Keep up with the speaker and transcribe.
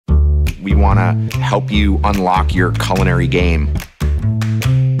We want to help you unlock your culinary game.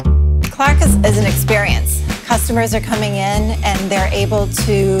 Clarke is an experience. Customers are coming in and they're able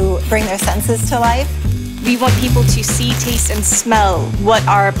to bring their senses to life. We want people to see, taste, and smell what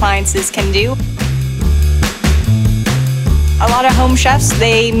our appliances can do. A lot of home chefs,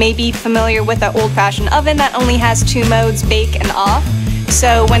 they may be familiar with an old-fashioned oven that only has 2 modes, bake and off.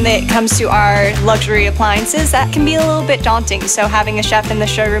 So when it comes to our luxury appliances, that can be a little bit daunting. So having a chef in the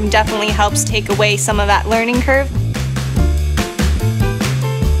showroom definitely helps take away some of that learning curve.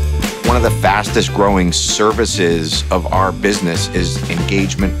 One of the fastest growing services of our business is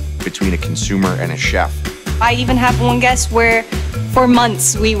engagement between a consumer and a chef. I even have one guest where for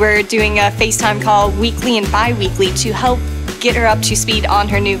months we were doing a FaceTime call weekly and bi-weekly to help get her up to speed on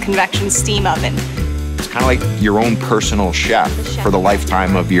her new convection steam oven. It's kind of like your own personal chef for the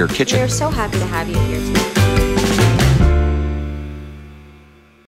lifetime of your kitchen. We're so happy to have you here today.